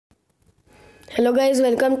Hello guys,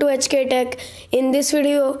 welcome to HK Tech. In this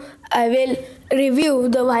video, I will review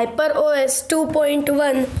the Viper OS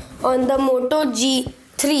 2.1 on the Moto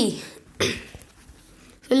G3.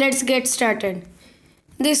 So let's get started.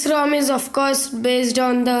 This ROM is of course based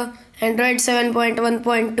on the Android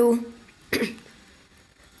 7.1.2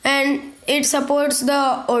 and it supports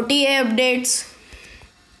the OTA updates.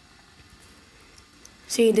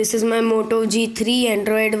 See, this is my Moto G3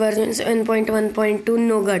 Android version 7.1.2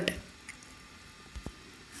 Nougat.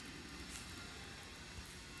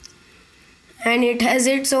 And it has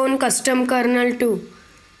its own custom kernel too.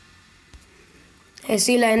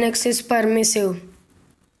 SE Linux is permissive.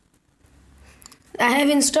 I have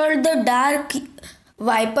installed the dark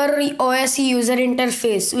Viper OS user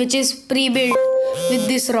interface, which is pre-built with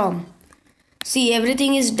this ROM. See,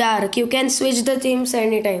 everything is dark. You can switch the themes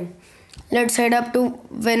anytime. Let's head up to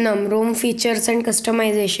Venom, ROM features and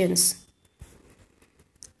customizations.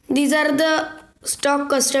 These are the stock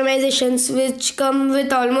customizations which come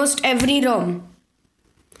with almost every ROM.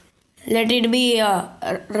 Let it be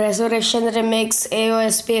Resurrection Remix,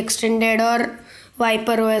 AOSP Extended or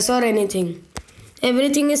Viper OS or anything.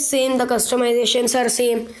 Everything is same, the customizations are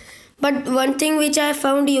same. But one thing which I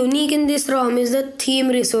found unique in this ROM is the theme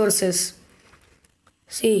resources.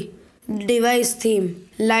 See, device theme,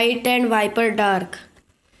 light and Viper dark.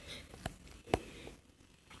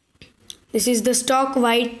 This is the stock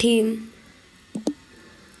white theme.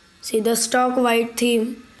 See the stock white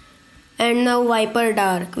theme and now Viper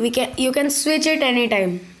dark. You can switch it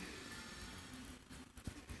anytime.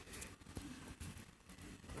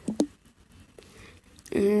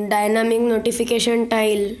 Dynamic notification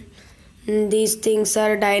tile. These things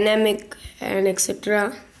are dynamic and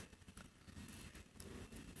etc.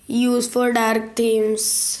 Used for dark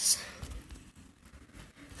themes.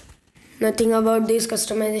 Nothing about these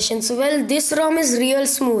customizations. Well, this ROM is real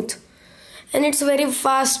smooth. And it's very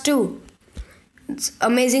fast too. It's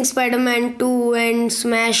Amazing Spider-Man 2 and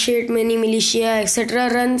Smash Hit, Mini Militia,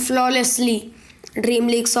 etc. run flawlessly. Dream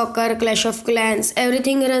League Soccer, Clash of Clans,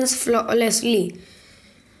 everything runs flawlessly.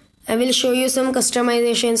 I will show you some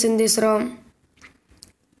customizations in this ROM.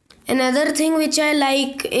 Another thing which I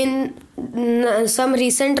like in some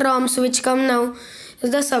recent ROMs which come now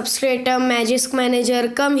is the Substratum, Magisk Manager.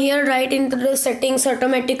 Come here right into the settings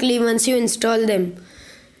automatically once you install them.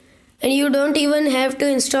 And you don't even have to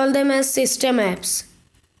install them as system apps.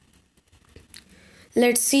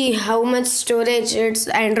 Let's see how much storage its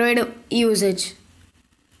Android usage.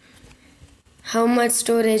 How much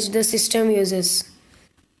storage the system uses.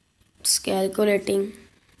 It's calculating.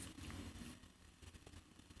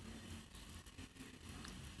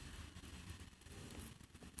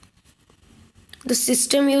 The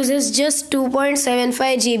system uses just 2.75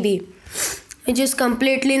 GB, which is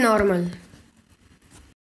completely normal.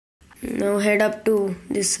 Now head up to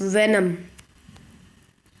this Venom.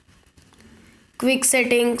 Quick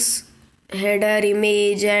settings, header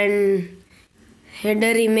image and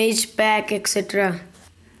header image pack, etc.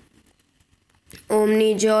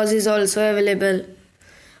 Omni JAWS is also available.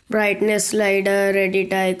 Brightness slider,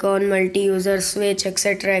 edit icon, multi-user switch,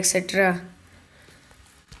 etc. etc.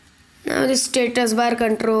 Now the status bar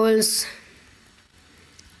controls,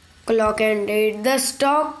 clock and date. The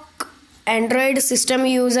stock Android system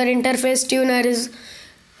user interface tuner is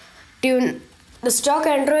the stock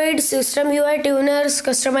Android system UI tuners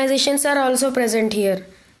customizations are also present here.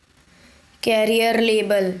 Carrier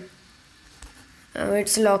label. Now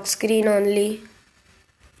it's lock screen only.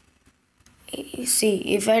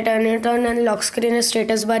 See, if I turn it on and lock screen and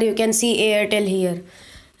status bar, you can see Airtel here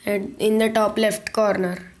and in the top left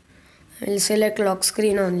corner. I will select lock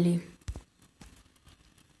screen only.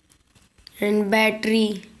 And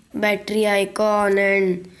battery icon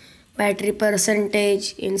and battery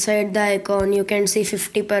percentage. Inside the icon you can see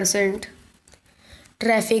 50%.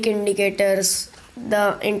 Traffic indicators,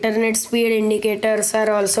 the internet speed indicators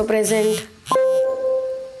are also present.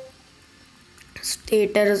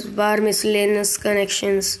 Status bar, miscellaneous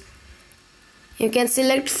connections. You can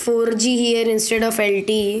select 4G here instead of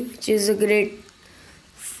LTE, which is a great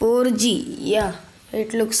 4G. Yeah,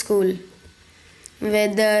 it looks cool.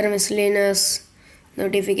 Weather, miscellaneous,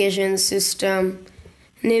 notification system,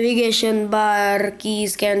 navigation bar,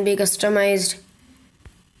 keys can be customized,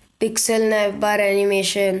 pixel navbar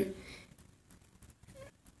animation.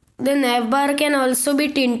 The navbar can also be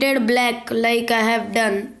tinted black like I have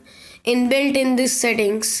done, inbuilt in these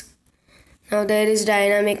settings. Now there is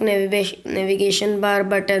dynamic navigation bar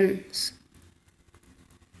buttons.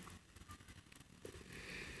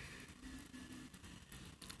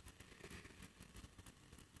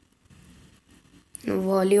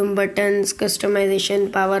 volume buttons,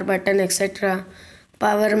 customization, power button, etc.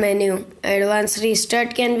 Power menu. Advanced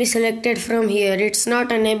restart can be selected from here. It's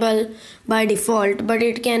not enabled by default, but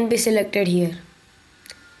it can be selected here.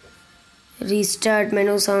 Restart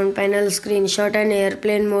menu, sound panel, screenshot and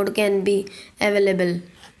airplane mode can be available.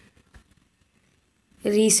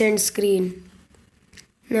 Recent screen.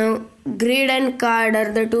 Now grid and card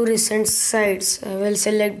are the two recent sites. I will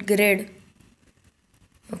select grid.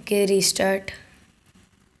 Okay, restart.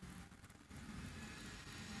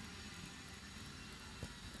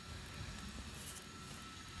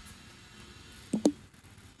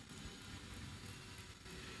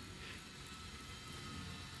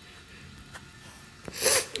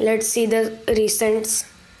 Let's see the recents.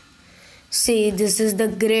 See, this is the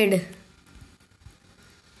grid.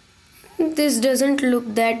 This doesn't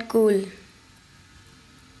look that cool.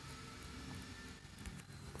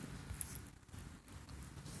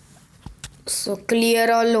 So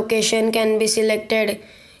clear all location can be selected.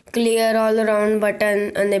 Clear all round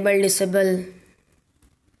button, enable, disable.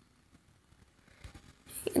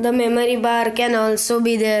 The memory bar can also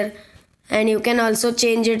be there and you can also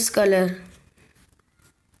change its color.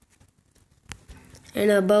 And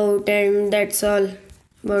about, and that's all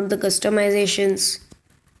about the customizations.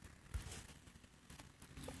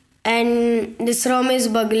 And this ROM is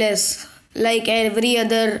bugless like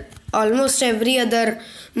almost every other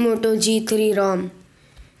Moto G3 ROM.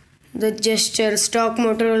 The stock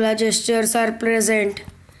Motorola gestures are present,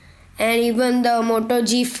 and even the Moto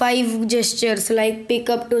G5 gestures like pick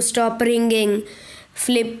up to stop ringing,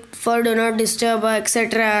 flip for do not disturb,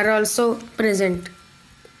 etc. are also present.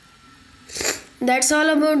 That's all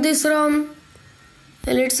about this ROM.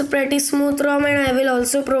 Well, it's a pretty smooth ROM, and I will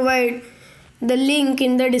also provide the link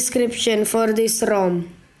in the description for this ROM.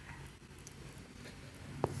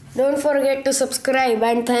 Don't forget to subscribe,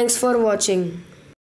 and thanks for watching.